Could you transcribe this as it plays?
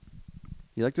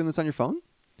You like doing this on your phone?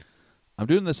 I'm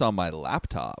doing this on my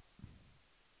laptop.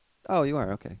 Oh, you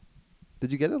are? Okay.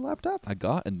 Did you get a laptop? I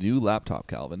got a new laptop,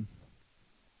 Calvin,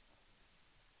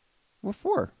 What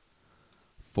for?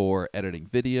 for editing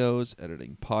videos,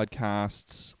 editing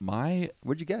podcasts. My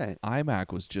Where'd you get it?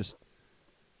 iMac was just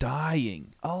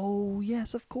dying. Oh,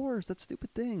 yes, of course. That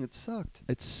stupid thing. It sucked.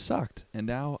 It sucked. And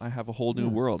now I have a whole new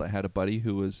Yeah. world. I had a buddy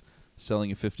who was selling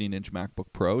a 15-inch MacBook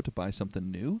Pro to buy something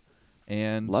new.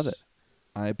 And Love it.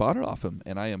 I bought it off him.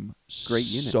 And I am Great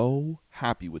unit. so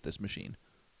happy with this machine.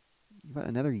 You bought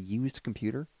another used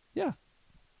computer? Yeah.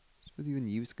 What's with you and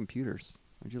used computers?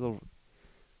 Aren't you a little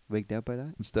wigged out by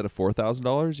that? Instead of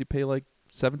 $4,000, you pay like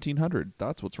 $1,700.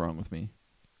 That's what's wrong with me.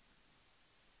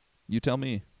 You tell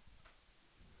me.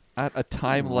 At a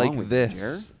time wrong like with you,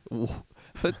 this.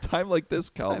 At a time like this,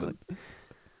 Calvin.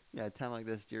 Yeah, a time like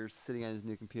this, you're sitting on his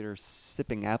new computer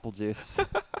sipping apple juice.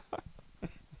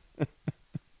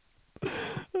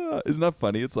 Isn't that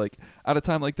funny? It's like, at a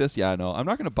time like this, yeah, no, I'm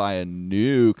not going to buy a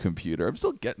new computer. I'm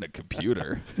still getting a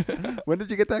computer. When did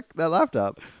you get that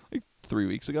laptop? Like 3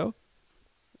 weeks ago.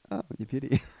 Oh, you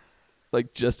beauty.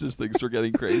 Like, just as things were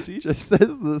getting crazy. Just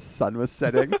as the sun was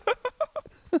setting.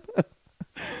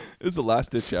 It was a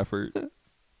last-ditch effort.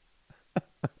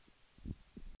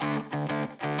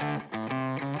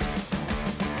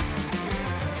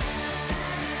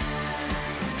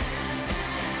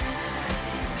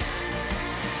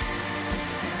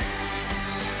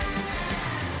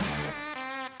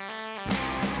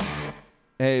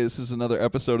 Hey, this is another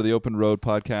episode of the Open Road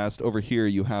Podcast. Over here,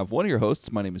 you have one of your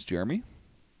hosts. My name is Jeremy.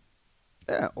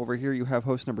 Yeah, over here you have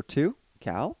host number 2,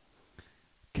 Cal.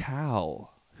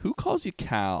 Cal. Who calls you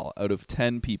Cal out of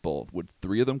 10 people? Would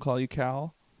 3 of them call you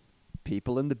Cal?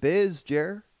 People in the biz,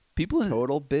 Jer. People in...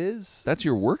 Total biz. That's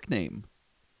your work name.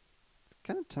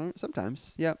 Kind of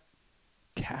sometimes. Yep.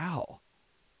 Cal.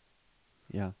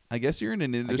 Yeah. I guess you're in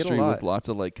an industry with lots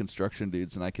of like construction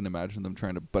dudes, and I can imagine them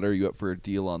trying to butter you up for a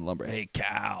deal on lumber. Hey,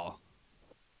 Cal.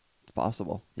 It's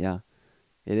possible. Yeah.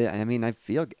 It is. I mean, I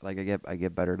feel like I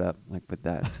get buttered up like with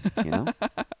that, you know?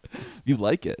 You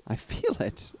like it. I feel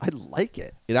it. I like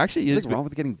it. It actually is. What's wrong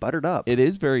with getting buttered up? It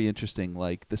is very interesting.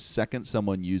 Like the second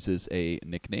someone uses a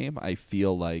nickname, I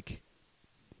feel like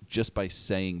just by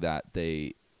saying that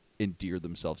they endear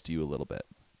themselves to you a little bit.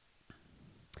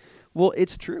 Well,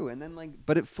 it's true, and then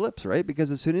but it flips, right?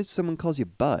 Because as soon as someone calls you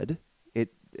Bud,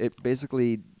 it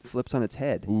basically flips on its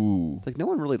head. Ooh. It's like no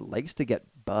one really likes to get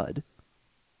Bud.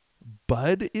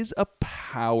 Bud is a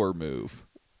power move.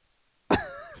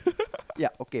 Yeah,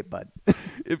 okay, Bud.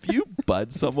 If you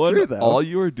bud someone, true, though. all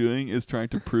you are doing is trying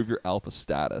to prove your alpha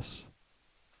status.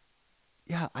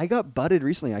 Yeah, I got budded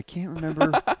recently. I can't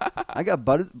remember. I got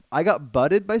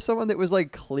budded by someone that was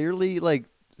like clearly like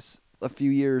a few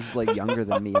years like younger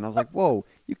than me, and I was like, "Whoa,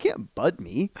 you can't bud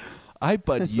me." I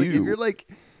bud It's you. like,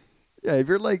 if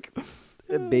you're like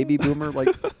a baby boomer, like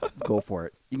go for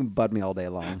it. You can bud me all day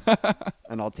long,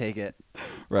 and I'll take it.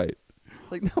 Right.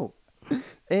 Like no.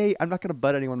 I'm not going to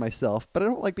bud anyone myself, but I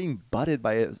don't like being budded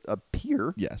by a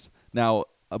peer. Yes. Now,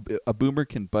 a boomer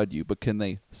can bud you, but can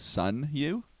they son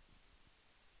you?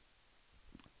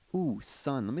 Ooh,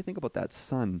 son. Let me think about that,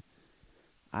 son.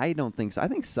 I don't think so. I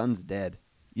think son's dead.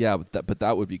 Yeah, but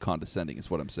that would be condescending is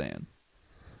what I'm saying.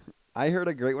 I heard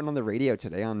a great one on the radio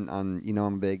today on I'm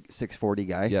a big 640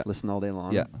 guy. Yeah. Listen all day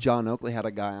long. Yeah. John Oakley had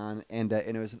a guy on, and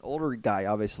it was an older guy,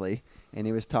 obviously, and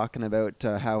he was talking about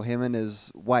how him and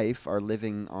his wife are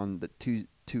living on the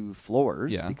two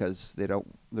floors because they're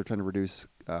trying to reduce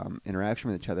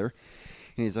interaction with each other.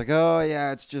 And he's like, "Oh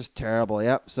yeah, it's just terrible.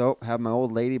 Yep. So have my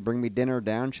old lady bring me dinner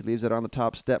down. She leaves it on the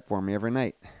top step for me every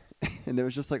night." And it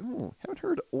was just like, "Oh, haven't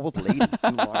heard old lady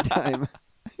in a long time."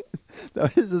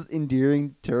 That was his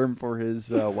endearing term for his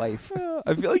wife.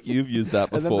 I feel like you've used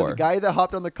that And before. then the guy that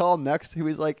hopped on the call next, he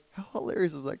was like, "How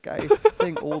hilarious was that guy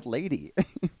saying old lady?"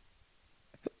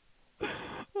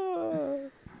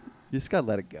 You just gotta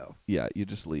let it go. Yeah, you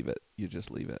just leave it.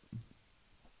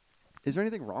 Is there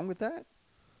anything wrong with that?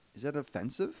 Is that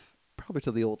offensive? Probably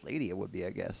to the old lady it would be,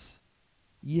 I guess.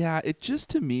 Yeah, it just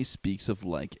to me speaks of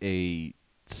like a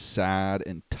sad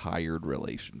and tired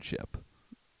relationship.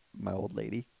 My old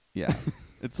lady. Yeah.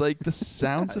 It's like the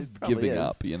sounds It of probably giving is.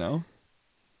 up, you know?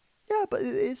 Yeah, but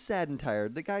it is sad and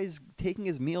tired. The guy's taking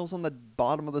his meals on the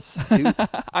bottom of the stoop.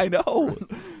 I know.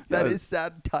 That Yes. is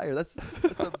sad and tired. That's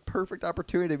a perfect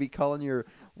opportunity to be calling your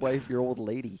wife your old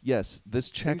lady. Yes, this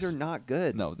checks. Things are not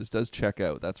good. No, this does check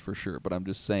out, that's for sure. But I'm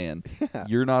just saying, Yeah.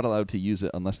 you're not allowed to use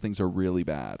it unless things are really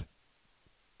bad.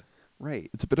 Right.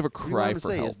 It's a bit of a What do you want cry him to for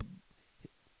say? help.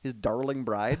 His darling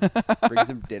bride brings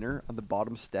him dinner on the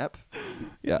bottom step.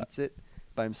 He Yeah. eats it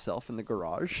by himself in the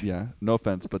garage. Yeah, no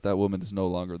offense, but that woman is no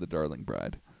longer the darling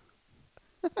bride.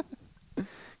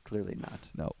 Clearly not.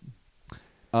 No.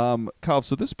 Kyle,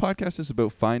 so this podcast is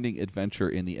about finding adventure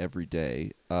in the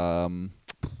everyday. Totally.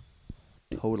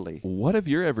 What have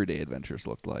your everyday adventures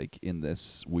looked like in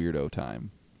this weirdo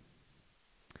time?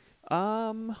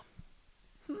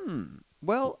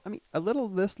 Well, I mean, a little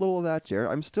of this, little of that,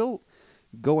 Jared. I'm still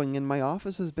going in. My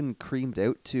office has been creamed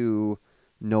out to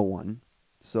no one.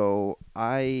 So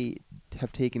I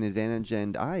have taken advantage,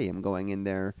 and I am going in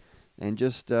there and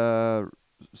just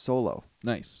solo.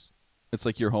 Nice. It's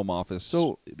like your home office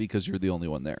because you're the only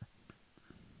one there.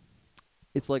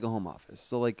 It's like a home office.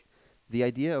 So, like, the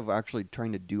idea of actually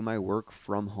trying to do my work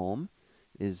from home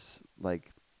is,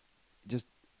 like, just,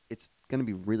 it's going to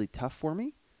be really tough for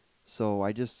me. So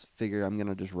I just figure I'm going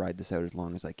to just ride this out as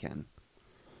long as I can.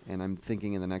 And I'm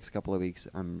thinking in the next couple of weeks,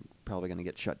 I'm probably going to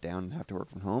get shut down and have to work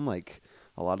from home like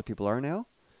a lot of people are now.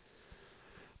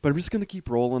 But I'm just going to keep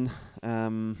rolling.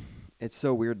 It's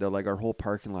so weird, though. Like, our whole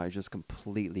parking lot is just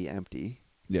completely empty.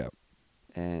 Yeah.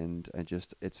 And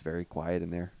it's very quiet in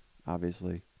there,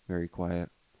 obviously. Very quiet.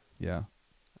 Yeah.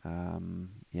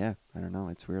 Yeah, I don't know.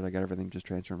 It's weird. I got everything just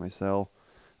transferred to my cell.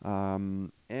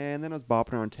 And then I was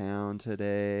bopping around town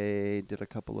today, did a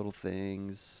couple little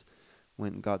things,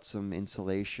 went and got some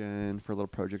insulation for a little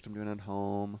project I'm doing at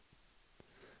home.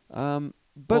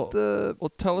 But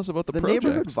tell us about the project. The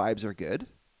neighborhood vibes are good.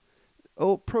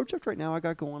 Project right now I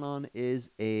got going on is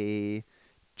a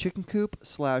chicken coop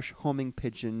 / homing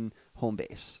pigeon home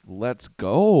base. Let's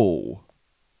go.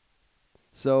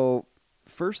 So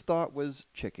first thought was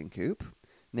chicken coop.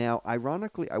 Now,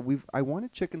 ironically, I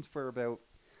wanted chickens for about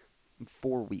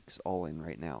 4 weeks all in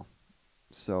right now.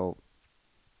 So,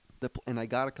 and I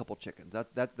got a couple chickens.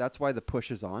 That's why the push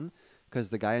is on, because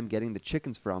the guy I'm getting the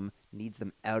chickens from needs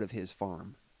them out of his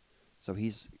farm. So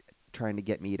he's trying to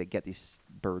get me to get these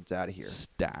birds out of here.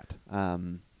 Stat.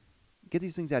 Get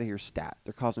these things out of here, stat.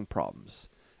 They're causing problems.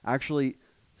 Actually,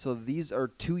 so these are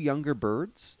 2 younger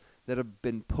birds that have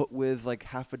been put with like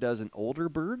half a dozen older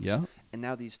birds. Yeah. And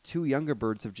now these 2 younger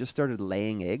birds have just started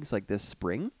laying eggs like this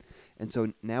spring. And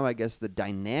so now I guess the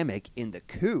dynamic in the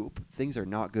coop, things are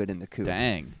not good in the coop.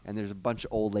 Dang. And there's a bunch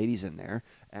of old ladies in there.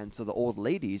 And so the old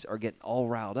ladies are getting all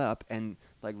riled up and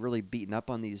like really beating up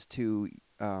on these 2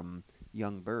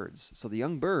 young birds. So the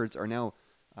young birds are now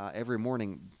every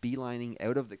morning beelining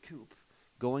out of the coop,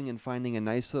 going and finding a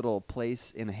nice little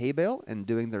place in a hay bale and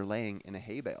doing their laying in a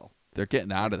hay bale. They're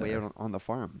getting out of there. Way out on the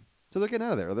farm. So they're getting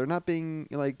out of there. They're not being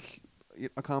like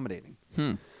accommodating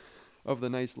of the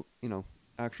nice,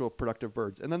 actual productive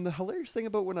birds. And then the hilarious thing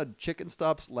about when a chicken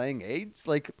stops laying eggs,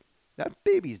 like that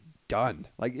baby's done.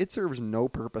 Like it serves no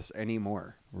purpose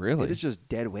anymore. Really? It is just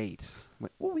dead weight.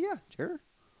 Oh yeah, Jared.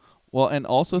 Well, and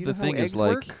also You the know how thing is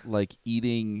eggs like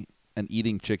eating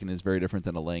chicken is very different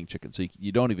than a laying chicken. So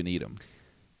you don't even eat them.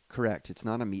 Correct. It's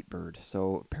not a meat bird.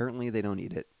 So apparently they don't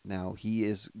eat it. Now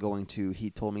he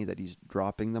told me that he's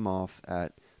dropping them off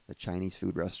at the Chinese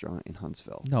food restaurant in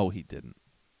Huntsville. No, he didn't.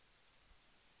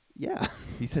 Yeah.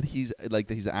 He said he's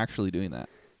actually doing that.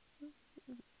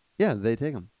 Yeah, they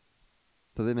take them.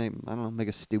 So they make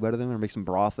a stew out of them or make some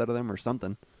broth out of them or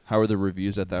something. How are the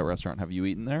reviews at that restaurant? Have you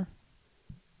eaten there?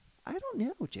 I don't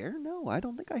know, Jared. No, I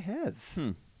don't think I have.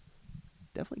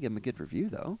 Definitely give him a good review,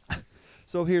 though.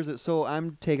 So here's it. So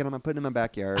I'm putting them in my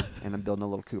backyard, and I'm building a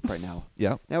little coop right now.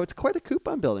 Yeah. Now, it's quite a coop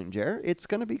I'm building, Jared. It's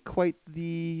going to be quite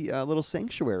the little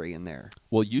sanctuary in there.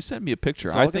 Well, you sent me a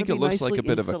picture. I think it looks like a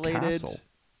bit insulated. of a castle.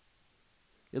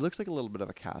 It looks like a little bit of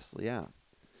a castle, yeah.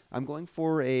 I'm going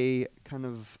for a kind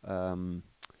of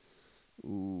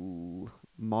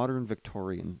modern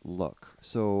Victorian look.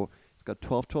 So it's got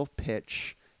 12-12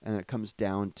 pitch, and it comes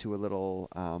down to a little,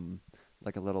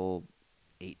 like a little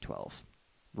 8-12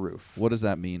 roof. What does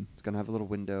that mean? It's going to have a little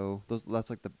window. That's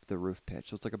like the roof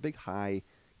pitch. So it's like a big high,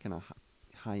 kind of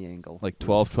high angle. Like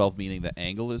 12-12 meaning the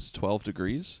angle is 12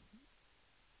 degrees?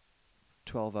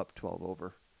 12 up, 12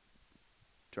 over.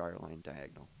 Dryer line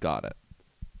diagonal. Got it.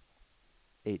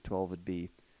 8-12 would be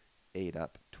 8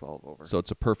 up, 12 over. So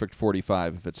it's a perfect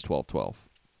 45 if it's 12-12.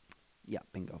 Yeah,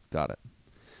 bingo. Got it.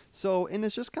 So, and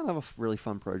it's just kind of a really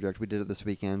fun project. We did it this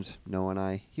weekend, Noah and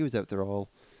I. He was out there all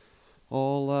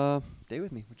day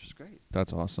with me, which is great.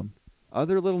 That's awesome.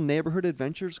 Other little neighborhood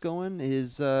adventures going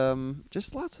is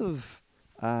just lots of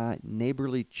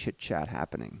neighborly chit-chat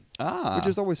happening. Which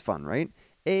is always fun, right?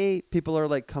 A, people are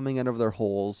like coming out of their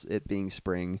holes, it being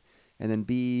spring. And then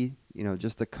B,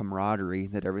 just the camaraderie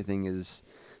that everything is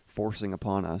forcing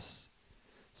upon us.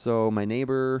 So my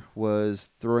neighbor was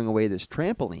throwing away this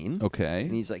trampoline. Okay.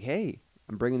 And he's like, hey,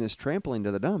 I'm bringing this trampoline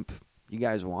to the dump. You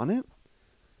guys want it?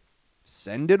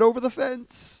 Send it over the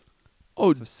fence.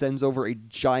 Oh, so sends over a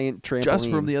giant trampoline. Just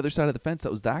from the other side of the fence.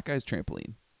 That was that guy's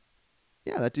trampoline.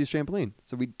 Yeah, that dude's trampoline.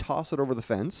 So we toss it over the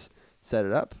fence, set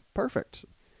it up. Perfect.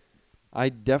 I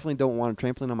definitely don't want a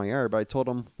trampoline on my yard, but I told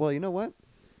him, well, you know what?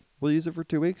 We'll use it for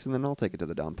 2 weeks, and then I'll take it to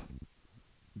the dump.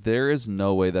 There is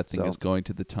no way that thing is going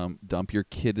to the dump. Your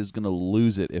kid is going to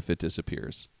lose it if it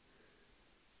disappears.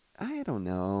 I don't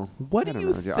know. What do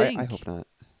you think? I hope not.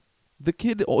 The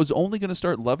kid is only going to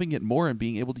start loving it more and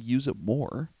being able to use it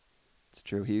more. It's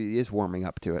true. He is warming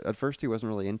up to it. At first, he wasn't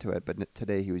really into it, but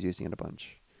today he was using it a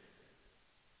bunch.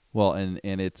 Well, and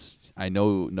it's, I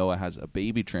know Noah has a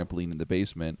baby trampoline in the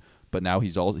basement, but now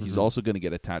he's also going to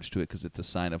get attached to it because it's a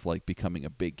sign of like becoming a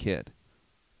big kid.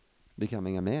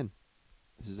 Becoming a man.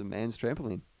 This is a man's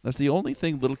trampoline. That's the only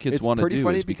thing little kids want to do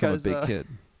is become a big kid.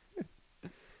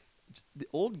 The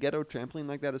old ghetto trampoline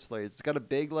like that is hilarious. It's got a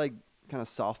big, like, kind of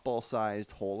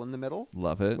softball-sized hole in the middle.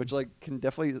 Love it. Which, like, can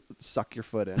definitely suck your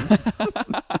foot in.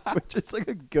 Which is, like,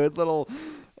 a good little,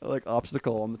 like,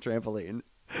 obstacle on the trampoline.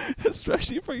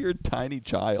 Especially for your tiny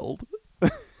child.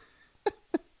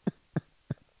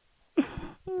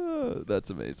 That's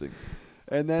amazing.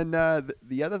 And then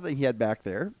the other thing he had back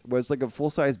there was, like, a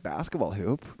full-size basketball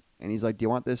hoop. And he's like, do you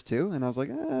want this too? And I was like,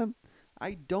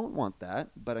 I don't want that,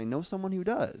 but I know someone who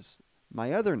does.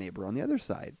 My other neighbor on the other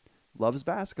side loves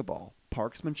basketball.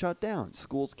 Park's been shut down.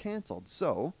 School's canceled.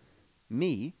 So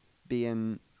me,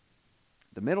 being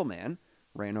the middleman,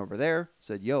 ran over there,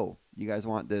 said, yo, you guys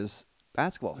want this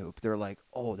basketball hoop? They're like,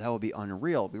 oh, that would be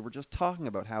unreal. We were just talking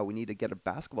about how we need to get a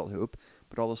basketball hoop,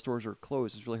 but all the stores are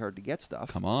closed. It's really hard to get stuff.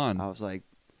 Come on. I was like,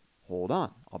 hold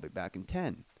on. I'll be back in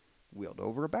 10. Wheeled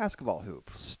over a basketball hoop.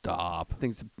 Stop.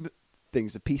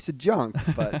 Thing's a piece of junk,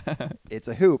 but it's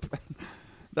a hoop.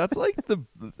 That's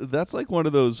like one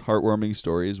of those heartwarming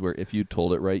stories where if you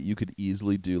told it right, you could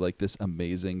easily do like this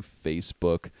amazing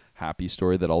Facebook happy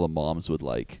story that all the moms would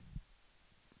like.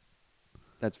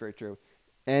 That's very true.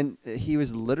 And he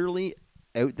was literally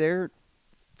out there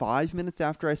 5 minutes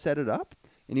after I set it up,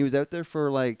 and he was out there for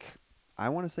like, I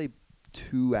want to say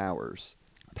 2 hours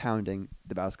pounding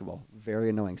the basketball. Very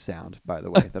annoying sound, by the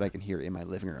way, that I can hear in my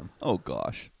living room. Oh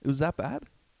gosh. It was that bad?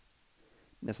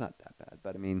 It's not that bad,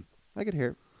 but I mean, I could hear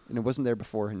it. And it wasn't there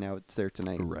before, and now it's there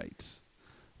tonight.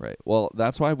 Right. Well,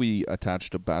 that's why we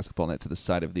attached a basketball net to the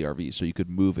side of the RV, so you could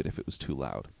move it if it was too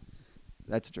loud.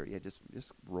 That's true. Yeah, just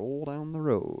roll down the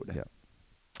road. Yeah.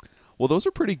 Well, those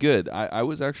are pretty good. I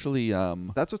was actually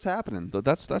that's what's happening.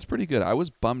 That's pretty good. I was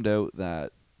bummed out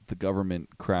that the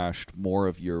government crashed more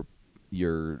of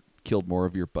killed more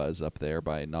of your buzz up there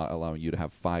by not allowing you to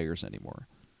have fires anymore.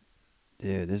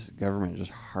 Dude, this government is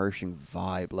just harshing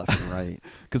vibe left and right.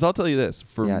 Because I'll tell you this,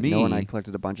 for me, Noah and I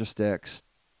collected a bunch of sticks.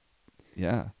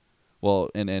 Yeah. Well,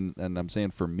 and I'm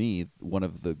saying for me, one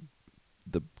of the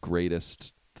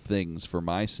greatest things for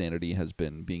my sanity has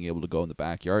been being able to go in the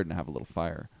backyard and have a little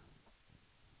fire.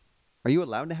 Are you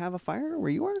allowed to have a fire where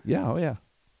you are? Yeah, oh yeah.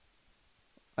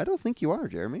 I don't think you are,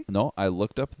 Jeremy. No, I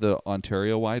looked up the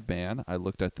Ontario-wide ban. I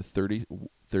looked at the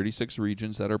 36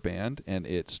 regions that are banned, and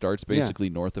it starts basically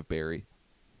north of Barrie.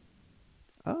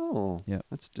 Oh, yeah,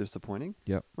 that's disappointing.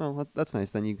 Yep. Well, that's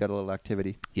nice. Then you got a little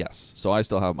activity. Yes. So I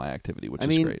still have my activity, which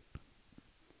is great.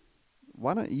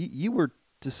 Why don't you were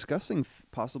discussing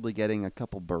possibly getting a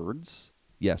couple birds?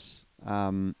 Yes.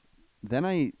 Then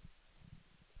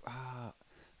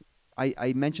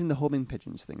I mentioned the homing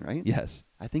pigeons thing, right? Yes.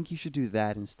 I think you should do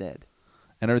that instead.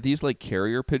 And are these like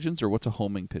carrier pigeons, or what's a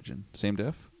homing pigeon? Same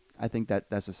diff? I think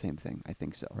that's the same thing. I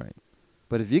think so. Right.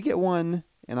 But if you get one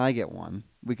and I get one,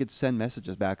 we could send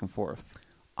messages back and forth.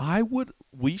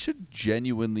 We should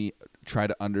genuinely try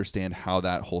to understand how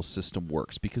that whole system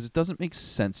works, because it doesn't make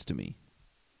sense to me.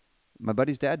 My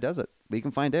buddy's dad does it. We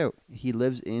can find out. He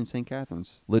lives in St.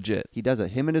 Catharines. Legit. He does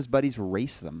it. Him and his buddies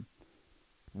race them.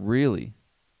 Really?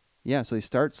 Yeah, so they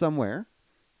start somewhere.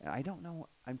 I don't know.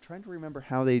 I'm trying to remember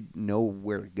how they know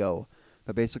where to go.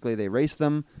 But basically, they race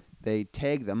them. They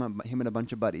tag them, him and a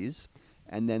bunch of buddies.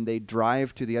 And then they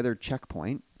drive to the other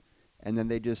checkpoint. And then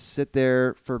they just sit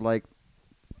there for like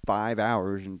 5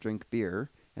 hours and drink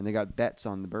beer. And they got bets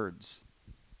on the birds.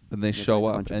 And they show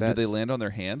up. And do they land on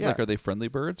their hand? Yeah. Like, are they friendly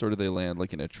birds, or do they land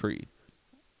like in a tree?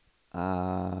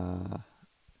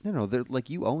 No, they're like,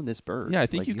 you own this bird. Yeah, I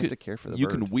think like, you have to care for the bird. You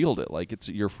can wield it like it's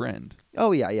your friend.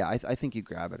 Oh yeah. I think you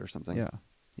grab it or something.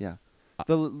 Yeah.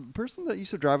 The person that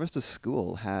used to drive us to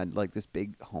school had like this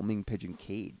big homing pigeon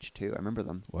cage too. I remember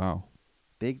them. Wow.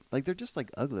 Big, like they're just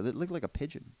like ugly. They look like a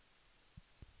pigeon.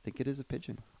 I think it is a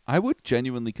pigeon. I would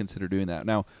genuinely consider doing that.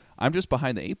 Now, I'm just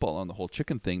behind the 8 ball on the whole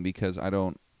chicken thing because I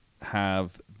don't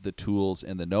have the tools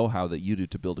and the know-how that you do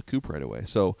to build a coop right away.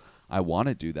 So I want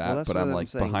to do that, Well, but I'm like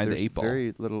saying. behind There's the 8 ball.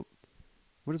 very little.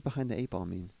 What does behind the 8 ball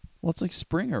mean? Well, it's like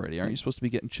spring already. Aren't you supposed to be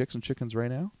getting chicks and chickens right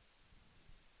now?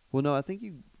 Well, no, I think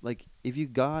if you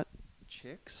got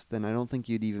chicks, then I don't think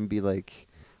you'd even be like.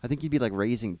 I think you'd be like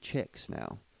raising chicks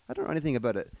now. I don't know anything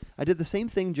about it. I did the same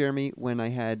thing, Jeremy, when I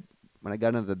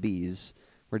got into the bees,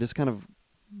 where it just kind of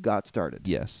got started.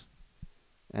 Yes.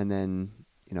 And then,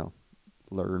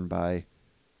 learn by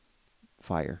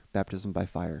fire, baptism by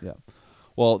fire. Yeah.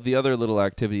 Well, the other little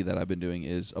activity that I've been doing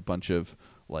is a bunch of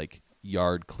like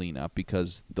yard cleanup,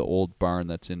 because the old barn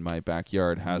that's in my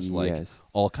backyard has like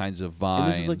all kinds of vines.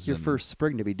 And this is like your first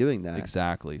spring to be doing that.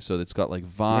 Exactly. So it's got like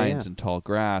vines and tall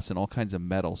grass and all kinds of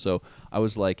metal. So I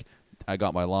was like, I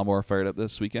got my lawnmower fired up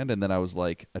this weekend, and then I was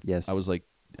like,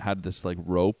 had this like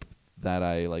rope that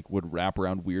I like would wrap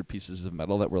around weird pieces of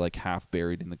metal that were like half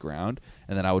buried in the ground,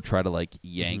 and then I would try to like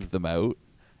yank them out.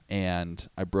 And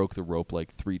I broke the rope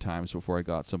like 3 times before I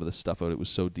got some of the stuff out. It was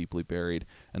so deeply buried.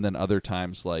 And then other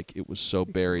times, like, it was so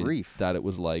buried that it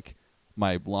was like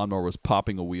my lawnmower was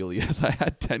popping a wheelie as I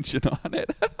had tension on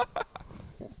it.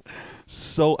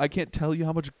 So I can't tell you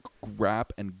how much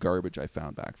crap and garbage I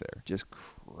found back there. Just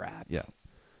crap. Yeah.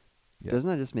 Doesn't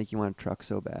that just make you want a truck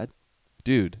so bad?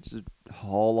 Dude. Just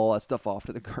haul all that stuff off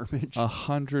to the garbage.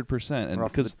 100%. And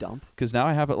off to the dump. Because now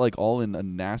I have it like all in a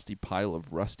nasty pile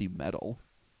of rusty metal.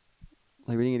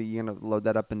 Like, are you gonna load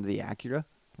that up into the Acura?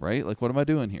 Right? Like, what am I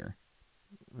doing here?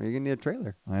 Or you're gonna need a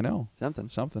trailer. I know.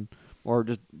 Something. Or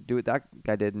just do what that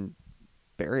guy did and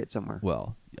bury it somewhere.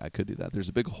 Well, I could do that. There's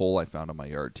a big hole I found in my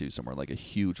yard too, somewhere, like a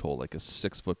huge hole, like a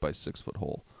 6 foot by 6 foot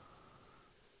hole.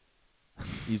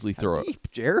 Easily throw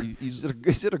it. Jer? Is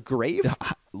it a grave?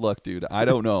 Look, dude, I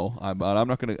don't know. I'm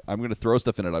gonna throw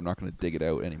stuff in it. I'm not gonna dig it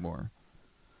out anymore.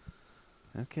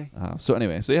 Okay. So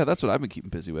anyway, that's what I've been keeping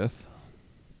busy with.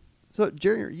 So,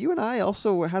 Jerry, you and I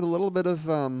also had a little bit of,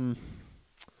 I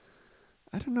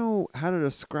don't know how to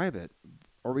describe it.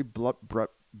 Are we blood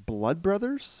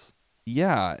brothers?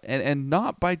 Yeah, and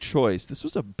not by choice. This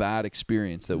was a bad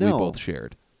experience that we both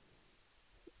shared.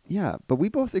 Yeah, but we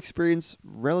both experienced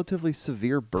relatively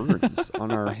severe burns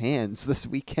on our hands this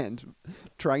weekend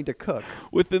trying to cook.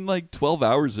 Within like 12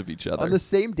 hours of each other. On the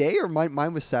same day? Or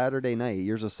mine was Saturday night.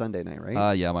 Yours was Sunday night,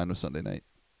 right? Yeah, mine was Sunday night.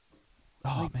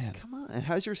 Oh, man. Come on. And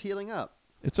how's yours healing up?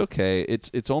 It's okay.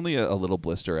 It's only a little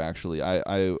blister, actually.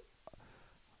 Well,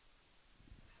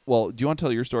 do you want to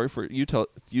tell your story?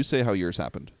 You say how yours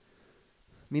happened.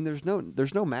 I mean, there's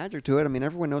no magic to it. I mean,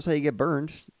 everyone knows how you get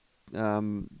burned.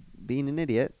 Being an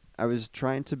idiot, I was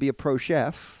trying to be a pro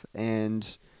chef, and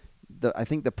I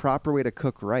think the proper way to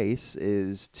cook rice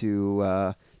is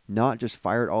to not just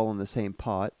fire it all in the same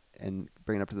pot and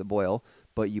bring it up to the boil,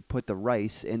 but you put the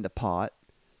rice in the pot,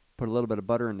 put a little bit of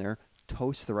butter in there,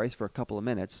 toast the rice for a couple of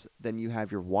minutes, then you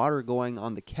have your water going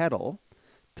on the kettle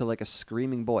to like a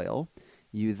screaming boil.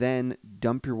 You then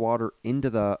dump your water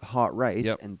into the hot rice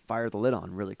and fire the lid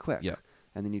on really quick. Yep.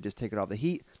 And then you just take it off the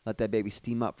heat, let that baby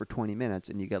steam up for 20 minutes,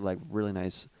 and you get like really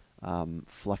nice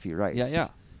fluffy rice. Yeah.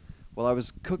 Well,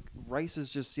 rice is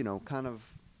just, kind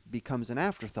of becomes an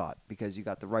afterthought because you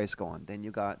got the rice going. Then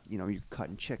you got, you're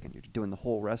cutting chicken. You're doing the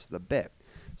whole rest of the bit.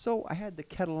 So I had the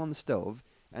kettle on the stove,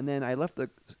 and then I left the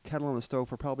kettle on the stove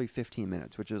for probably 15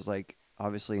 minutes, which is like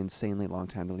obviously insanely long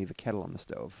time to leave a kettle on the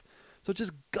stove. So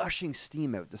just gushing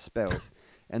steam out the spout.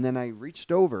 And then I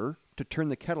reached over to turn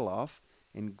the kettle off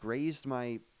and grazed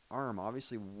my arm,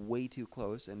 obviously way too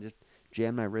close, and just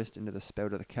jammed my wrist into the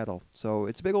spout of the kettle. So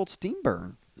it's a big old steam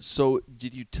burn. So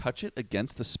did you touch it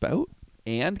against the spout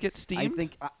and get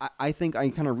steamed? I think I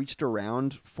kind of reached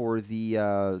around for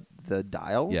the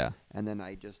dial. Yeah. And then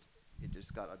it just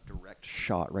got a direct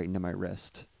shot right into my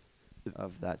wrist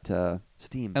of that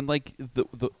steam. And like the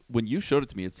when you showed it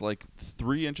to me, it's like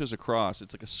 3 inches across.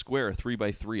 It's like a square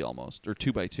 3x3 almost, or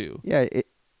 2x2. Yeah.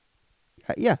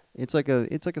 Yeah, it's like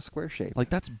a square shape. Like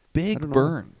that's big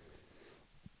burn.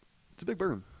 It's a big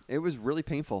burn. It was really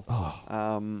painful.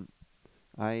 Oh.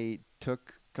 I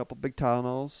took a couple big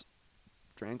Tylenols,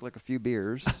 drank like a few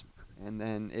beers, and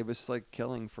then it was like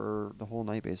killing for the whole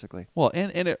night basically. Well,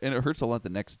 and it hurts a lot the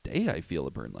next day. I feel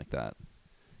a burn like that.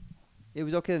 It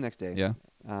was okay the next day. Yeah.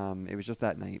 It was just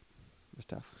that night. It was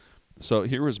tough. So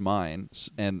here was mine,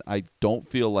 and I don't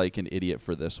feel like an idiot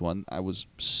for this one. I was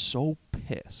so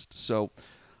pissed. So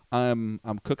I'm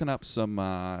cooking up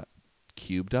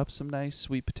cubed up some nice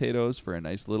sweet potatoes for a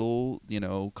nice little,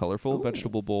 colorful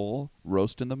vegetable bowl,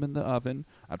 roasting them in the oven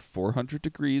at 400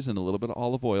 degrees and a little bit of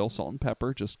olive oil, salt and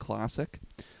pepper, just classic.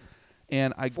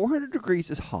 And 400 degrees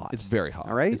is hot. It's very hot.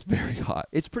 All right? It's very hot.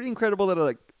 It's pretty incredible that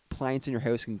a appliance in your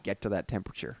house can get to that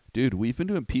temperature. Dude, we've been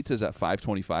doing pizzas at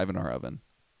 525 in our oven.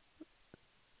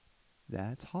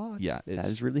 That's hot. Yeah, that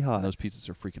is really hot. And those pizzas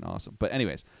are freaking awesome. But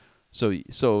anyways, so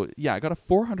yeah, I got a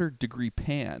 400-degree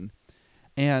pan,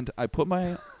 and I put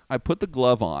the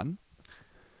glove on,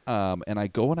 and I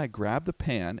go and I grab the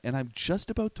pan, and I'm just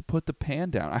about to put the pan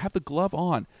down. I have the glove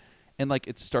on, and like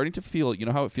it's starting to feel, you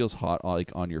know how it feels hot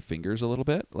like on your fingers a little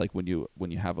bit, like when you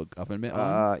have a oven mitt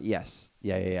on. Yes.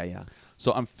 Yeah.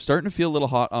 So I'm starting to feel a little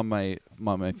hot on my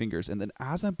fingers, and then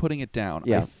as I'm putting it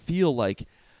down, I feel like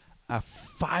a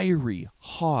fiery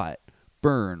hot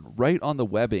burn right on the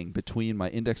webbing between my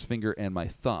index finger and my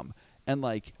thumb, and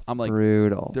like I'm like,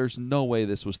 brutal. There's no way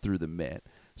this was through the mitt.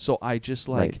 So I just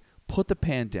put the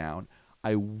pan down,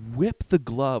 I whip the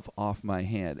glove off my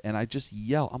hand, and I just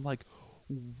yell. I'm like,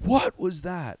 what was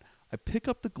that? I pick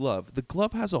up the glove. The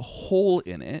glove has a hole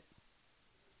in it.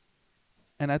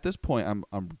 And at this point,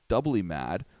 I'm doubly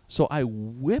mad. So I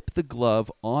whip the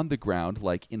glove on the ground,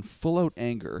 like in full out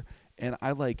anger, and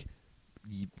I like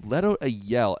let out a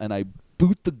yell, and I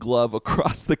boot the glove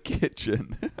across the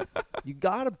kitchen. You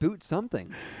gotta boot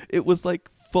something. It was like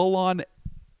full on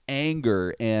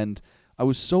anger, and I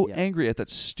was so angry at that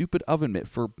stupid oven mitt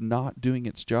for not doing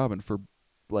its job and for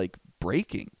like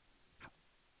breaking.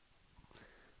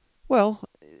 Well,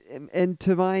 and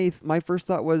to my first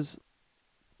thought was,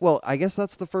 well, I guess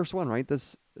that's the first one, right?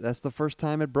 That's the first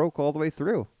time it broke all the way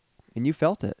through, and you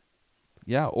felt it.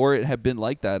 Yeah, or it had been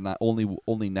like that, and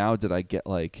only now did I get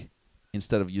like,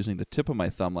 instead of using the tip of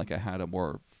my thumb, like I had a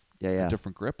more a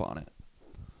different grip on it.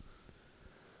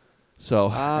 So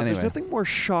anyway, there's nothing more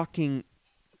shocking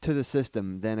to the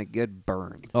system than a good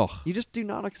burn. Oh, you just do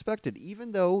not expect it,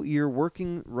 even though you're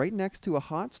working right next to a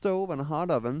hot stove and a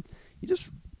hot oven. You just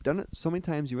done it so many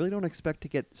times, you really don't expect to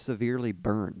get severely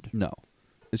burned. No.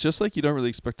 It's just like you don't really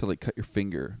expect to like cut your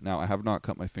finger. Now, I have not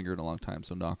cut my finger in a long time,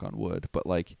 so knock on wood. But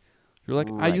like, you're like,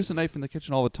 I use a knife in the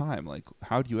kitchen all the time. Like,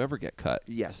 how do you ever get cut?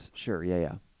 Yes, sure,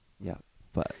 yeah.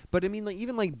 But I mean, like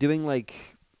even like doing like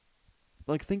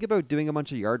think about doing a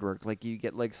bunch of yard work. Like you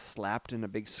get like slapped in a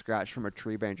big scratch from a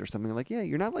tree branch or something. Like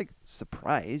you're not like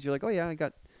surprised. You're like, oh yeah, I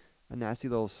got a nasty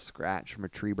little scratch from a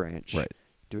tree branch. Right.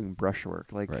 Doing brush work,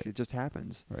 like it just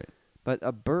happens. Right. But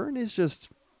a burn is just.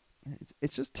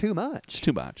 It's just too much. It's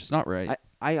too much. It's not right.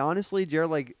 I honestly,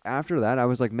 Jared, like after that, I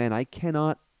was like, man, I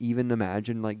cannot even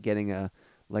imagine like getting a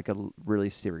really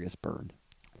serious burn.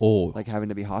 Oh, like having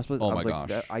to be hospitalized. Oh my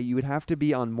gosh. You would have to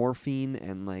be on morphine,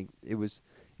 and like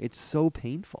it's so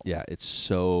painful. Yeah, it's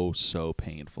so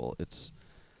painful. It's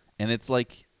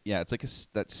like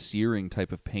that searing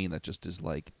type of pain that just is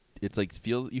like it's like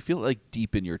you feel it like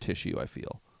deep in your tissue. I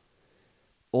feel.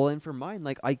 Well, and for mine,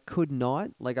 like I could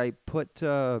not, like I put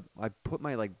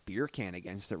my like beer can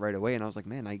against it right away, and I was like,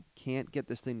 man, I can't get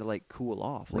this thing to like cool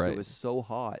off. Like it was so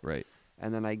hot. Right.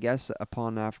 And then I guess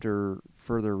after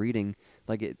further reading,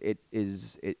 like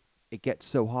it gets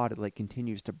so hot it like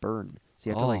continues to burn. So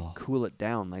you have to like cool it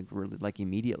down like really like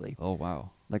immediately. Oh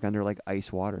wow. Like under like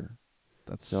ice water.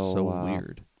 That's so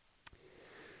weird.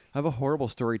 I have a horrible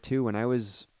story too. When I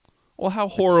was how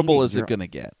horrible is it gonna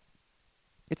get?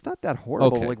 It's not that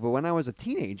horrible. Okay. Like, but when I was a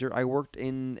teenager, I worked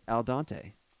in Al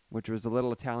Dente, which was a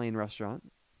little Italian restaurant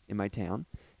in my town,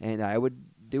 and I would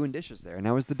doing dishes there, and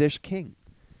I was the dish king.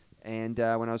 And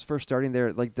when I was first starting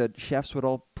there, like the chefs would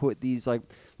all put these like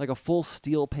a full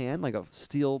steel pan, like a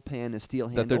steel pan, a steel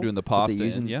handle that they're doing the pasta that they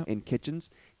use in kitchens.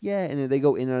 Yeah, and they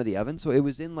go in and out of the oven. So it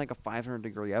was in like a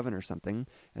 500-degree oven or something,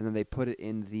 and then they put it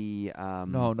in the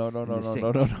no.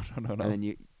 And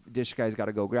then dish guys got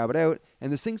to go grab it out,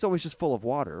 and the sink's always just full of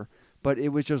water, but it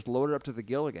was just loaded up to the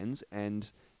gilligans, and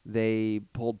they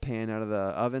pulled pan out of the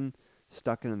oven,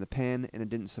 stuck it in the pan, and it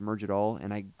didn't submerge at all,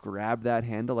 and I grabbed that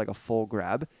handle like a full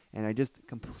grab, and I just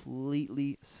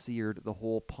completely seared the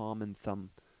whole palm and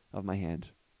thumb of my hand.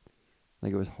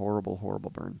 Like it was horrible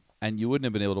burn. And you wouldn't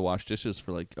have been able to wash dishes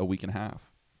for like a week and a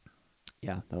half.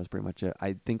 Yeah, that was pretty much it.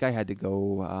 I think I had to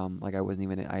go,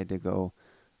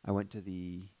 I went to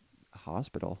the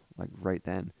hospital like right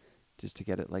then just to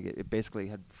get it. Like it basically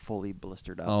had fully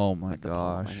blistered up. Oh my like,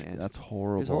 gosh, that's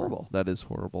horrible. It's horrible. That is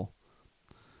horrible.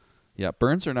 Yeah,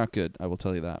 burns are not good, I will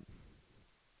tell you that.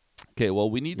 Okay, well,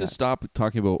 we need to stop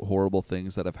talking about horrible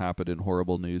things that have happened in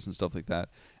horrible news and stuff like that.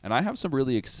 And I have some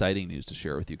really exciting news to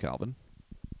share with you, Calvin.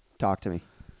 Talk to me.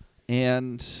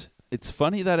 And it's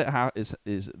funny that it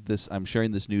is this. I'm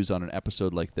sharing this news on an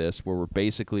episode like this where we're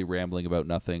basically rambling about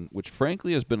nothing, which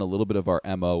frankly has been a little bit of our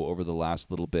MO over the last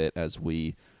little bit as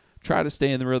we try to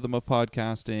stay in the rhythm of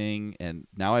podcasting. And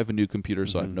now I have a new computer,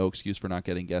 so I have no excuse for not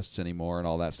getting guests anymore and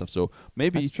all that stuff. So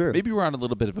maybe we're on a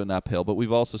little bit of an uphill, but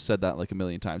we've also said that like a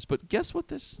million times. But guess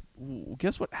what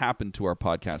happened to our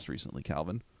podcast recently,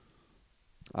 Calvin?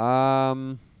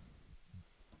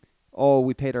 Oh,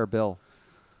 we paid our bill.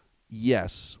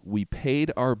 Yes, we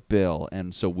paid our bill,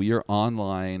 and so we are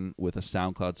online with a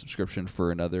SoundCloud subscription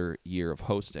for another year of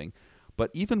hosting. But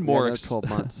even more 12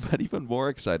 months. But even more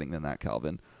exciting than that,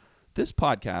 Calvin, this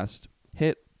podcast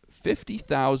hit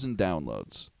 50,000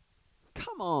 downloads.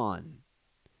 Come on.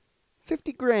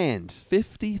 50 grand.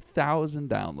 50,000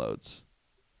 downloads.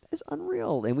 That's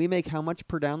unreal. And we make how much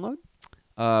per download?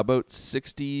 About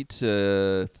 $60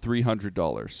 to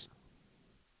 $300.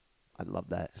 I love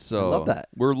that. So I love that.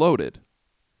 We're loaded.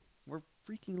 We're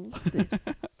freaking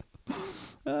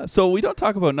loaded. So we don't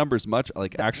talk about numbers much,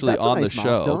 like actually on the show,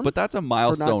 milestone. but that's a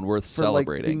milestone worth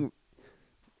celebrating.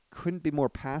 Couldn't be more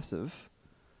passive.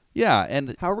 Yeah,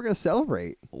 and how are we going to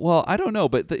celebrate? Well, I don't know,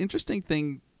 but the interesting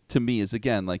thing to me is,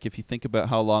 again, like if you think about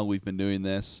how long we've been doing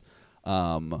this,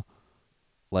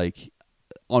 like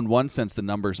on one sense the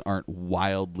numbers aren't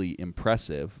wildly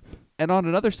impressive, and on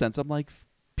another sense I'm like,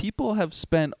 people have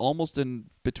spent almost in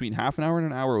between half an hour and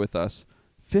an hour with us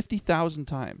 50,000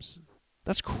 times.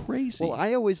 That's crazy.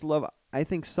 Well, I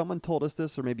think someone told us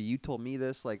this, or maybe you told me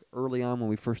this, like early on when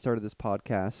we first started this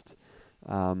podcast.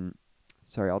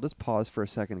 Sorry, I'll just pause for a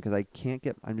second because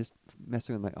I'm just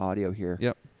messing with my audio here.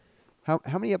 Yep. How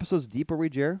many episodes deep are we,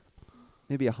 Jer?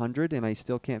 Maybe 100, and I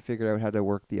still can't figure out how to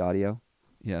work the audio.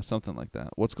 Yeah, something like that.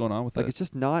 What's going on with that? Like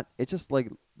it's just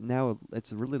like now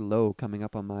it's really low coming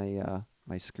up on my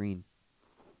my screen.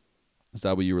 Is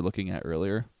that what you were looking at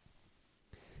earlier?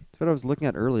 That's what I was looking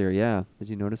at earlier, yeah. Did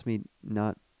you notice me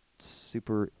not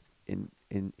super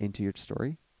into your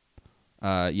story?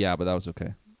 Yeah, but that was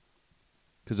okay.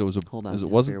 Because it it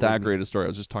wasn't that great a story. I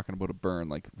was just talking about a burn.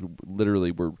 Like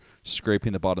literally, we're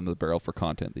scraping the bottom of the barrel for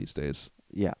content these days.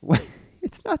 Yeah,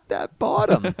 it's not that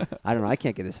bottom. I don't know. I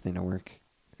can't get this thing to work.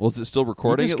 Well, is it still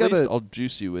recording at least? I'll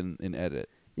juice you in edit.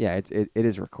 Yeah, it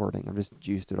is recording. I'm just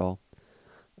juiced it all.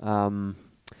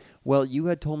 Well, you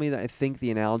had told me that I think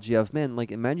the analogy of, man,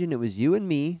 like imagine it was you and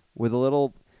me with a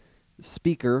little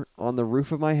speaker on the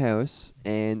roof of my house,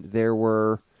 and there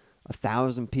were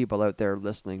 1,000 people out there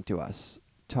listening to us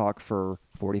talk for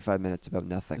 45 minutes about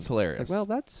nothing. It's hilarious. It's like, well,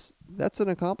 that's an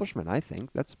accomplishment, I think.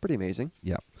 That's pretty amazing.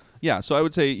 Yeah. Yeah, so I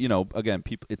would say, again,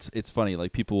 people, it's funny,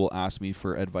 like people will ask me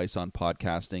for advice on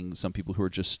podcasting, some people who are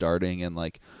just starting, and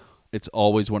like it's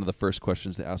always one of the first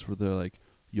questions they ask where they're like,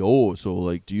 yo, so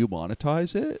like do you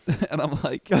monetize it? And I'm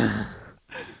like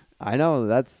I know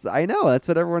that's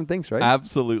what everyone thinks, right?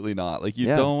 Absolutely not. Like you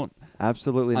don't.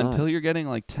 Absolutely not. Until you're getting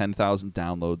like 10,000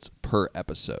 downloads per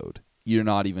episode, you're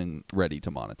not even ready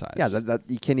to monetize. Yeah, that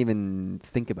you can't even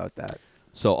think about that.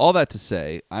 So all that to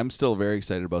say, I'm still very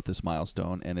excited about this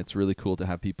milestone, and it's really cool to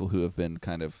have people who have been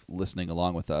kind of listening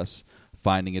along with us,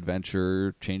 finding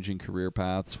adventure, changing career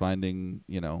paths, finding,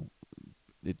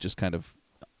 it just kind of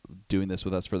doing this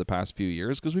with us for the past few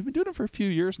years, because we've been doing it for a few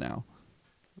years now.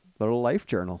 Little life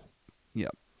journal.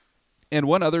 Yep. And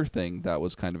one other thing that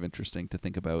was kind of interesting to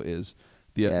think about is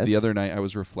the other night I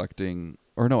was reflecting,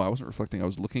 or no, I wasn't reflecting. I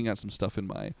was looking at some stuff in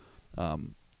my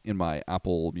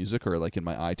Apple Music or like in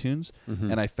my iTunes,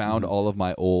 and I found all of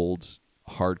my old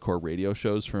hardcore radio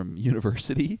shows from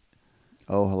university.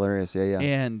 Oh, hilarious. Yeah, yeah.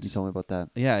 And you told me about that.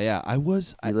 Yeah, yeah.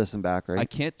 You listened back, right? I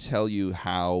can't tell you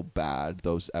how bad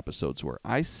those episodes were.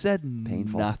 I said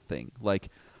nothing. Like,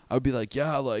 I would be like,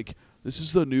 yeah, like, this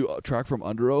is the new track from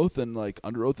Under Oath, and like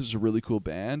Under Oath is a really cool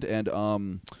band, and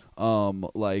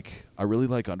like I really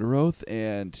like Under Oath,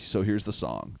 and so here's the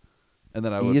song, and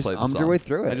then I would play the song. You just ummed your way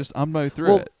through it. I just ummed my way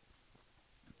through it.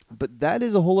 But that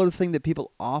is a whole other thing that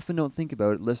people often don't think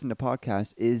about. Listen to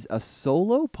podcasts is a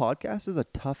solo podcast is a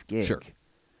tough gig. Sure.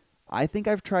 I think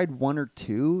I've tried one or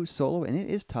two solo, and it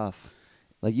is tough.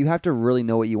 Like you have to really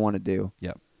know what you want to do.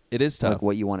 Yep, it is tough. Like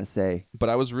what you want to say. But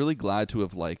I was really glad to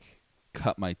have like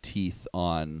cut my teeth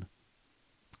on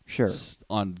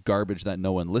on garbage that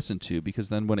no one listened to, because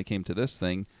then when it came to this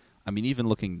thing, I mean, even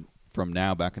looking from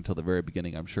now back until the very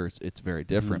beginning, I'm sure it's very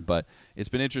different, but it's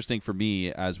been interesting for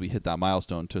me as we hit that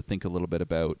milestone to think a little bit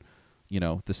about,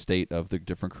 the state of the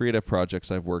different creative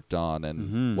projects I've worked on,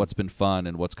 and what's been fun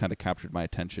and what's kind of captured my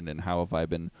attention, and how have I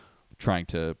been trying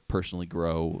to personally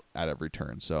grow at every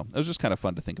turn. So it was just kind of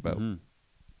fun to think about.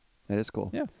 That is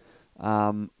cool. Yeah.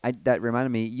 That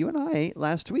reminded me, you and I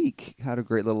last week had a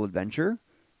great little adventure.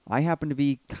 I happened to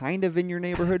be kind of in your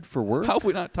neighborhood for work. How have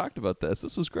we not talked about this?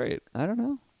 This was great. I don't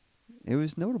know. It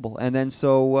was notable. And then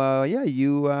so,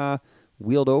 you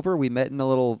wheeled over. We met in a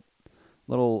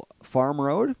little farm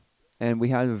road, and we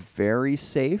had a very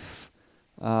safe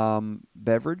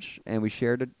beverage, and we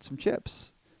shared some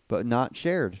chips, but not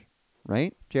shared,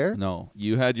 right, Jared? No.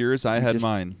 You had yours, I had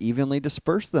mine. Evenly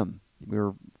dispersed them. We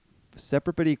were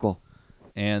separate but equal.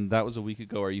 And that was a week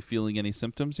ago. Are you feeling any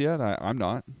symptoms yet? I'm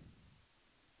not.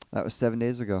 That was 7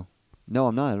 days ago. No,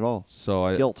 I'm not at all.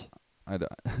 So Guilt.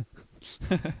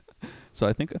 So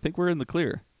I think we're in the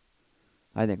clear.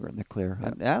 I think we're in the clear.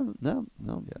 Yeah. No,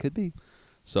 could be.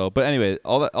 So, but anyway,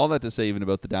 all that to say, even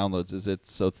about the downloads, is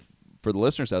it's so for the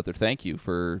listeners out there, thank you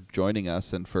for joining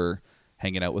us and for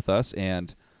hanging out with us.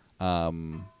 And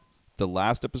the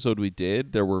last episode we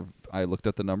did, I looked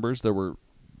at the numbers, there were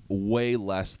way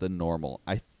less than normal.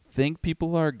 I think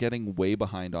people are getting way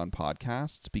behind on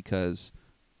podcasts because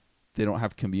they don't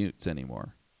have commutes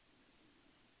anymore.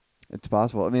 It's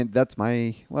possible. I mean, that's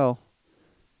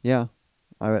yeah.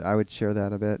 I would share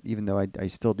that a bit, even though I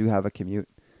still do have a commute.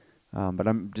 But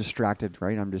I'm distracted,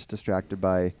 right? I'm just distracted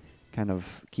by kind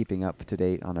of keeping up to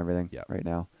date on everything right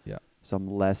now. Yeah. So I'm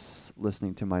less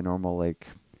listening to my normal, like,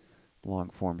 long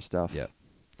form stuff. Yeah.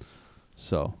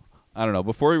 So, I don't know.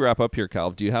 Before we wrap up here,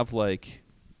 Calv, do you have like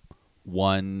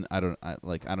one, I don't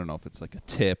know if it's like a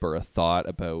tip or a thought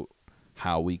about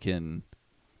how we can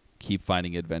keep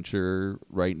finding adventure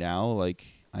right now? Like,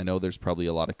 I know there's probably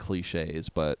a lot of cliches,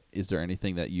 but is there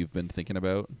anything that you've been thinking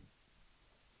about?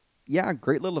 Yeah, a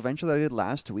great little adventure that I did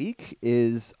last week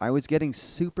is I was getting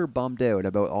super bummed out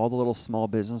about all the little small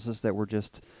businesses that were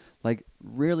just like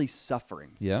really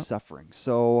suffering.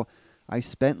 So I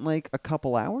spent like a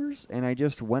couple hours and I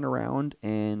just went around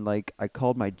and like I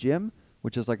called my gym,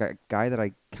 which is like a guy that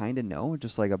I kind of know,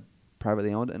 just like a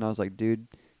privately owned. And I was like, dude,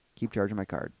 keep charging my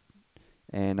card.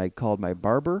 And I called my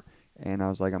barber and I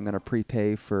was like, I'm going to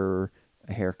prepay for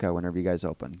a haircut whenever you guys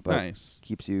open. But nice.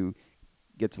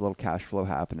 Gets a little cash flow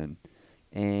happening.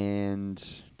 And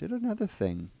did another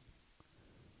thing.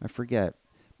 I forget.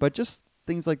 But just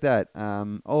things like that.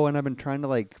 And I've been trying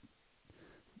to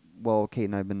Kate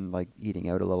and I've been like eating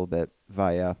out a little bit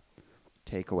via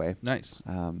takeaway. Nice.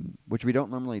 Which we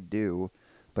don't normally do,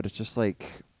 but it's just like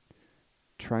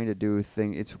trying to do a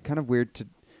thing. It's kind of weird to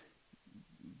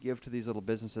give to these little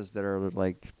businesses that are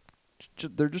like,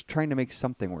 they're just trying to make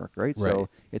something work, right? So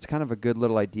it's kind of a good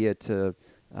little idea to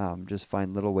just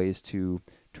find little ways to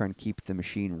try and keep the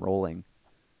machine rolling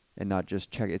and not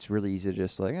just check. It's really easy to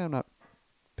just like, I'm not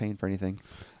paying for anything.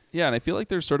 Yeah, and I feel like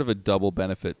there's sort of a double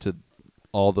benefit to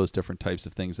all those different types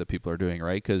of things that people are doing,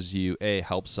 right? Because you, A,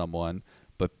 help someone,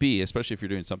 but B, especially if you're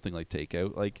doing something like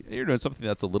takeout, like you're doing something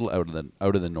that's a little out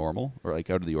of the normal or like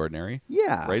out of the ordinary.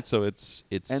 Yeah. Right? So it's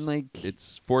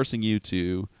forcing you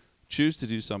to choose to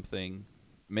do something,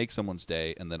 make someone's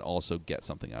day, and then also get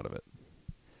something out of it.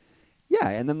 Yeah,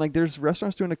 and then like there's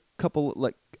restaurants doing a couple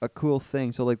like a cool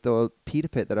thing. So like the pita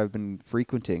pit that I've been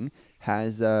frequenting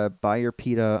has buy your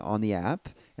pita on the app,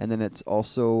 and then it's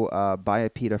also buy a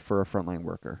pita for a frontline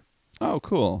worker. Oh,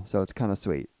 cool. So it's kind of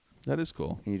sweet. That is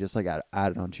cool. And you just like add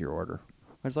it onto your order.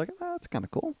 I was like, that's kind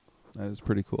of cool. That is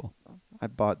pretty cool. I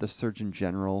bought the Surgeon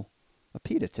General a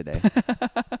pita today.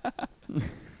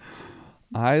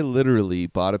 I literally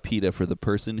bought a pita for the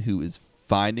person who is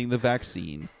finding the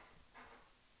vaccine.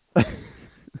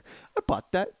 I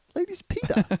bought that lady's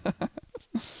pita.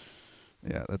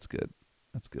 Yeah, that's good.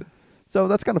 That's good. So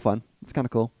that's kind of fun. It's kind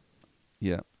of cool.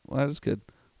 Yeah, well, that is good.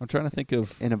 I'm trying to think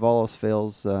of... And if all else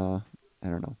fails, I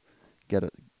don't know,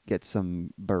 get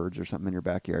some birds or something in your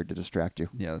backyard to distract you.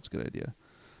 Yeah, that's a good idea.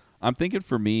 I'm thinking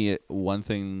for me, one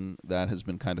thing that has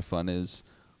been kind of fun is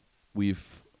I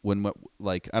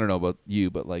don't know about you,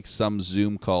 but like some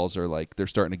Zoom calls are like, they're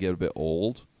starting to get a bit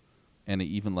old. And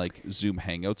even like Zoom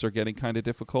Hangouts are getting kind of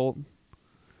difficult.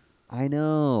 I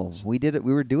know. We did it.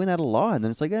 We were doing that a lot, and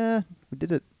then it's like, we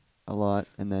did it a lot,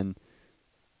 and then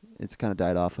it's kind of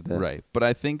died off a bit. Right. But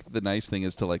I think the nice thing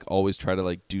is to like always try to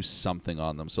like do something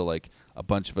on them. So like a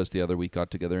bunch of us the other week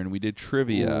got together and we did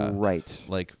trivia. Right.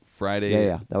 Like Friday.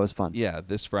 Yeah, that was fun. Yeah,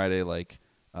 this Friday, like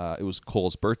it was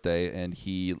Cole's birthday, and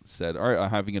he said, all right, I'm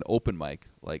having an open mic.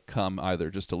 Like, come either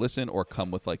just to listen or come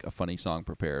with like a funny song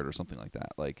prepared or something like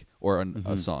that. Like, or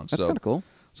a song. That's kind of cool.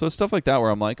 So it's stuff like that where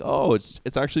I'm like, oh, it's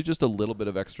actually just a little bit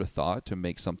of extra thought to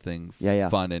make something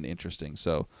fun and interesting.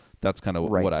 So that's kind of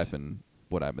what I've been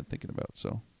thinking about.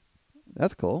 So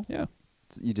that's cool. Yeah.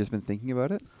 You just been thinking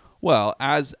about it? Well,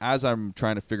 as I'm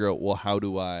trying to figure out, well, how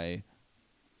do I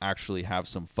actually have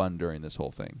some fun during this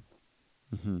whole thing?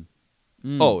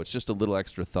 Mm-hmm. Oh, it's just a little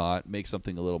extra thought, make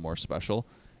something a little more special.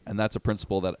 And that's a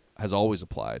principle that has always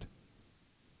applied.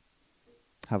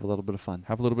 Have a little bit of fun.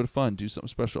 Have a little bit of fun. Do something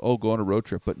special. Oh, go on a road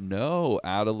trip. But no,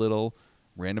 add a little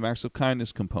random acts of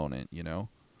kindness component, you know?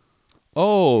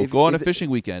 Oh, go on a fishing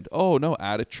weekend. Oh, no,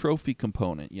 add a trophy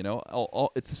component, you know?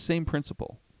 It's the same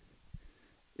principle.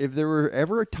 If there were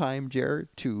ever a time, Jared,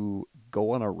 to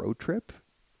go on a road trip,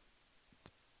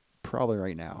 probably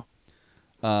right now.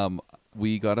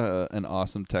 we got an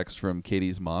awesome text from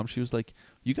Katie's mom. She was like,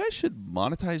 "You guys should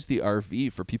monetize the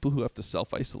RV for people who have to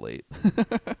self-isolate."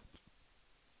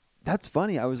 That's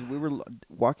funny. We were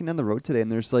walking down the road today,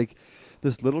 and there's like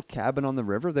this little cabin on the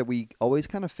river that we always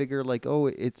kind of figure like, oh,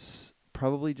 it's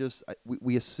probably just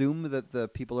we assume that the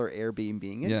people are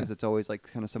Airbnb-ing it because it's always like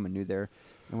kind of someone new there,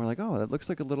 and we're like, oh, that looks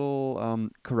like a little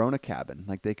Corona cabin.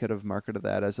 Like they could have marketed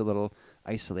that as a little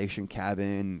isolation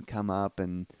cabin. Come up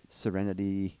and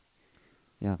serenity.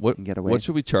 Yeah, what can get away. What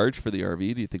should we charge for the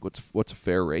RV? Do you think what's a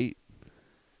fair rate?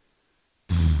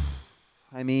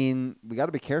 I mean, we got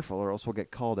to be careful, or else we'll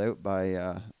get called out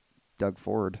by Doug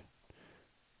Ford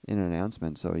in an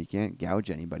announcement. So you can't gouge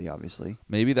anybody, obviously.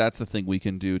 Maybe that's the thing we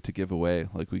can do to give away.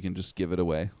 Like we can just give it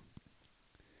away.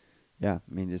 Yeah,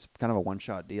 I mean, it's kind of a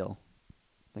one-shot deal.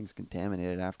 Things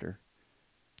contaminated after.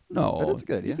 No, but it's a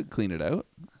good idea. You could clean it out.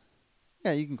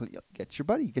 Yeah, you can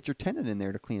get your tenant in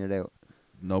there to clean it out.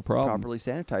 No problem. Properly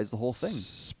sanitize the whole thing.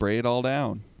 Spray it all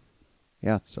down.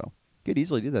 Yeah. So could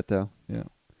easily do that though. Yeah.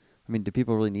 I mean, do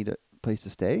people really need a place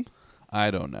to stay? I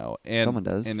don't know. And someone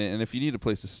does. And if you need a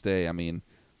place to stay, I mean,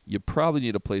 you probably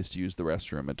need a place to use the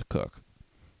restroom and to cook.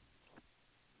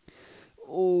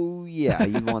 Oh yeah,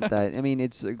 you want that. I mean,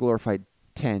 it's a glorified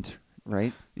tent,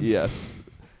 right? Yes.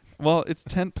 Well, it's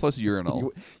tent plus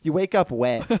urinal. You wake up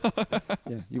wet.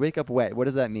 Yeah, you wake up wet. What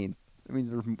does that mean? It means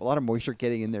there's a lot of moisture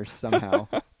getting in there somehow.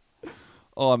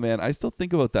 Oh, man, I still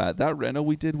think about that. That reno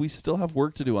we did, we still have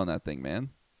work to do on that thing, man.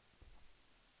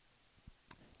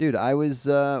 Dude, I was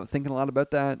thinking a lot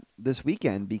about that this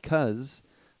weekend because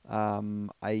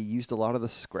I used a lot of the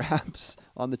scraps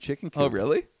on the chicken coop. Oh,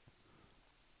 really?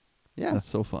 Yeah. That's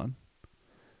so fun.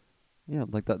 Yeah,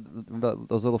 like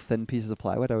those little thin pieces of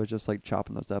plywood. I was just like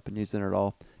chopping those up and using it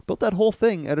all. Built that whole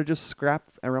thing out of just scrap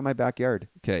around my backyard.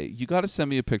 Okay, you got to send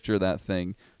me a picture of that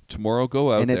thing. Tomorrow,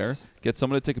 go out there, get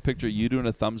someone to take a picture of you doing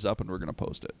a thumbs up, and we're going to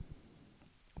post it.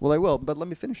 Well, I will, but let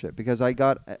me finish it because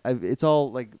it's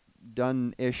all like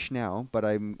done-ish now, but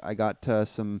I got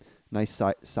some nice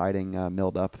siding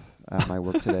milled up at my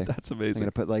work today. That's amazing. I'm going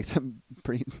to put like some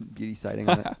pretty beauty siding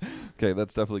on it. Okay,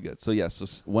 that's definitely good. So,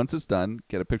 yes, once it's done,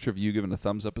 get a picture of you giving a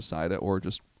thumbs up beside it or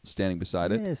just standing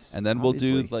beside it. And then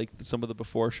obviously we'll do like some of the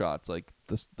before shots, like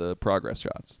the progress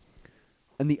shots.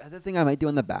 And the other thing I might do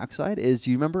on the backside is,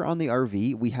 you remember on the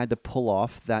RV, we had to pull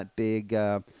off that big,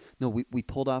 we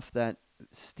pulled off that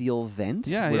steel vent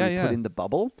where we put in the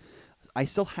bubble. I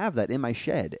still have that in my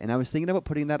shed, and I was thinking about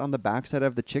putting that on the backside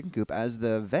of the chicken coop as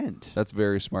the vent. That's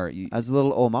very smart. As a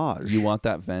little homage. You want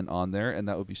that vent on there, and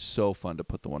that would be so fun to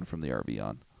put the one from the RV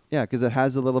on. Yeah, because it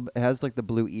has like the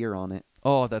blue ear on it.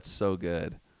 Oh, that's so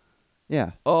good.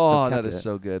 Yeah. Oh, that is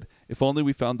so good. If only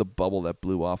we found the bubble that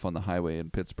blew off on the highway in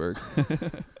Pittsburgh.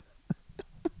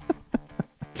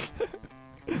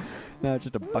 No,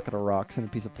 just a bucket of rocks and a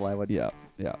piece of plywood. Yeah.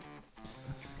 All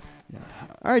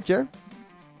right, Jer.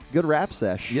 Good rap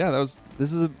sesh. Yeah,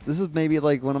 this is maybe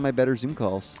like one of my better Zoom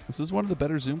calls. This was one of the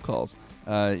better Zoom calls.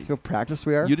 See how practiced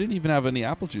we are? You didn't even have any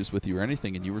apple juice with you or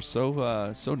anything, and you were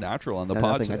so natural on the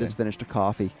pod today. I just finished a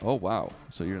coffee. Oh wow!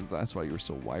 So that's why you were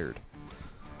so wired.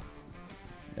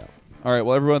 Yeah. All right.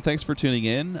 Well, everyone, thanks for tuning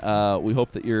in. We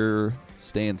hope that you're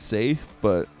staying safe,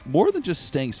 but more than just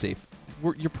staying safe,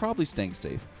 you're probably staying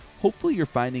safe. Hopefully you're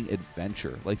finding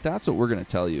adventure. Like, that's what we're going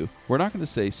to tell you. We're not going to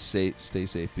say stay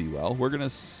safe, be well. We're going to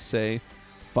say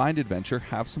find adventure,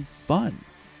 have some fun.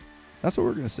 That's what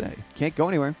we're going to say. Can't go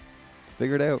anywhere.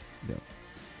 Figure it out. Yeah.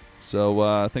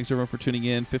 So thanks, everyone, for tuning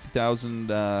in. 50,000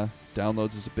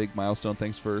 downloads is a big milestone.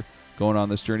 Thanks for going on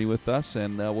this journey with us,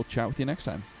 and we'll chat with you next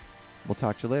time. We'll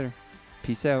talk to you later.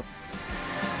 Peace out.